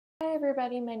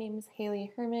everybody, my name is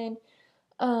Haley Herman.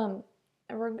 I'm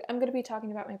going to be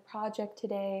talking about my project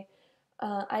today.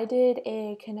 I did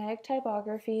a kinetic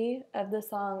typography of the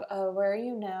song Where Are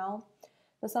You Now?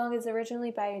 The song is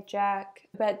originally by Jack,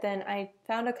 but then I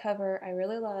found a cover I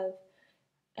really love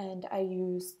and I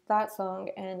used that song,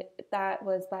 and that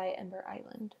was by Ember.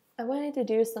 I wanted to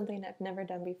do something I've never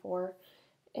done before,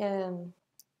 and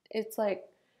it's like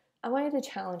I wanted to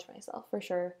challenge myself for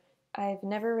sure. I've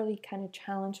never really kind of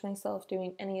challenged myself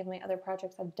doing any of my other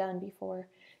projects I've done before,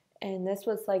 and this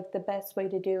was like the best way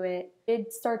to do it. I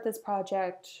did start this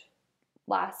project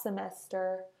last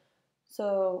semester,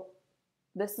 so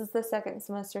this is the second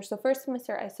semester. So first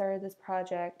semester I started this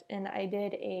project and I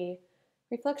did a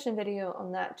reflection video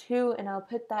on that too, and I'll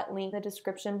put that link in the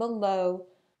description below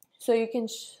so you can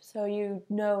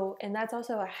know, and that's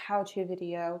also a how-to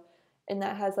video, and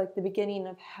that has like the beginning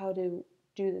of how to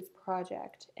do this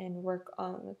project and work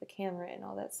on with the camera and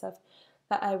all that stuff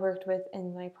that I worked with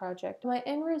in my project. My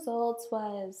end results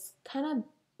was kind of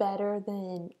better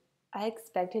than I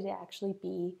expected it to actually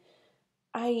be.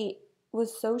 I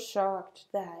was so shocked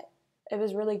that it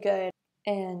was really good,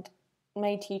 and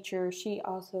my teacher, she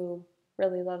also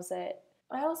really loves it.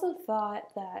 I also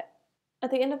thought that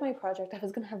at the end of my project I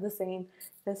was going to have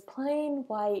this plain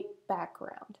white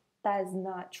background. That is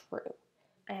not true.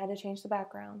 I had to change the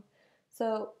background.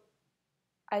 So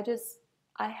I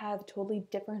have totally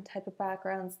different type of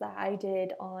backgrounds that I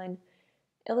did on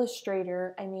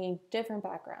Illustrator. I made different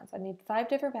backgrounds. I made 5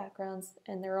 different backgrounds,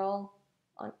 and they're all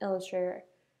on Illustrator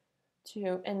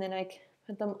too, and then I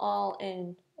put them all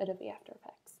in Adobe After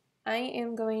Effects. I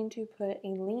am going to put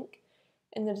a link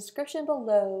in the description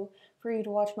below for you to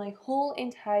watch my whole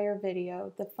entire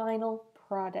video, the final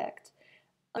product.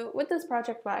 With this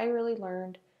project, what I really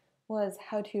learned was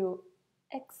how to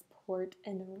export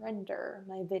and render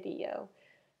my video.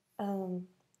 And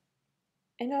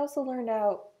I also learned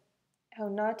out how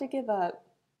not to give up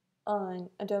on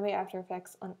Adobe After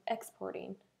Effects on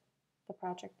exporting the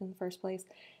project in the first place.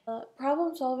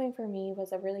 Problem solving for me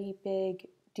was a really big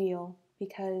deal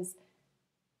because,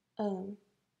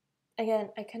 again,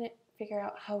 I couldn't figure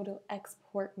out how to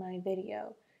export my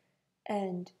video,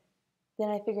 and then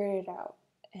I figured it out,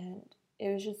 and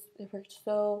it worked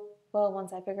so well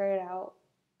once I figured it out.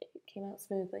 It came out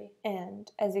smoothly,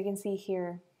 and as you can see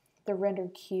here, the render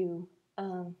queue,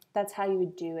 that's how you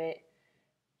would do it.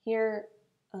 Here,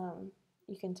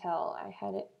 you can tell I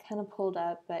had it kind of pulled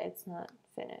up, but it's not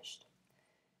finished.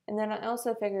 And then I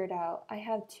also figured out I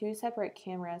have 2 separate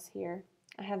cameras here.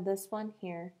 I have this one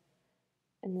here,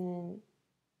 and then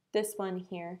this one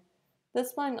here.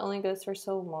 This one only goes for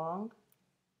so long.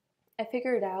 I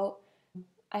figured out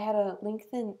I had to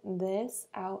lengthen this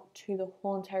out to the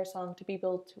whole entire song to be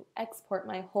able to export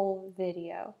my whole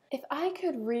video. If I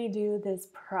could redo this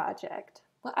project,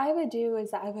 what I would do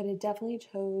is I would have definitely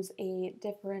chose a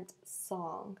different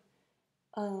song.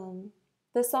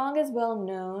 The song is well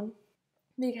known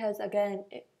because, again,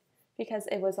 because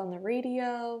it was on the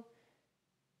radio,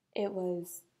 it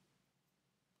was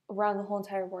around the whole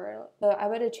entire world. So I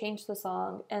would have changed the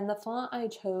song, and the font I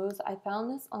chose, I found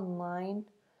this online,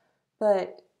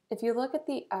 but if you look at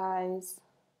the eyes,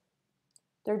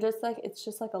 they're just like, it's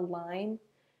just like a line,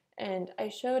 and I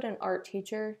showed an art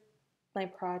teacher my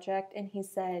project, and he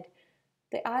said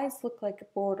the eyes look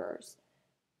like borders,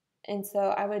 and so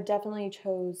I would definitely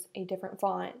chose a different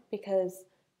font because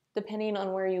depending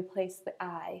on where you place the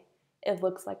eye, it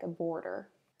looks like a border.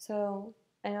 So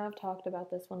I know I've talked about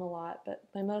this one a lot, but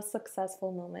my most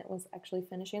successful moment was actually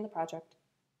finishing the project,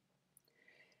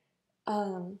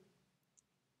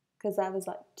 because I was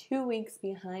like 2 weeks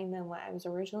behind than what I was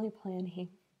originally planning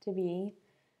to be,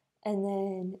 and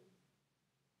then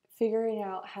figuring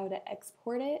out how to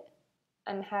export it.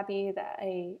 I'm happy that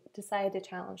I decided to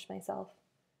challenge myself.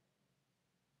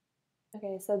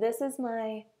 Okay, so this is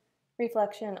my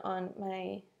reflection on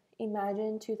my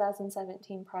Imagine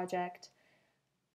 2017 project.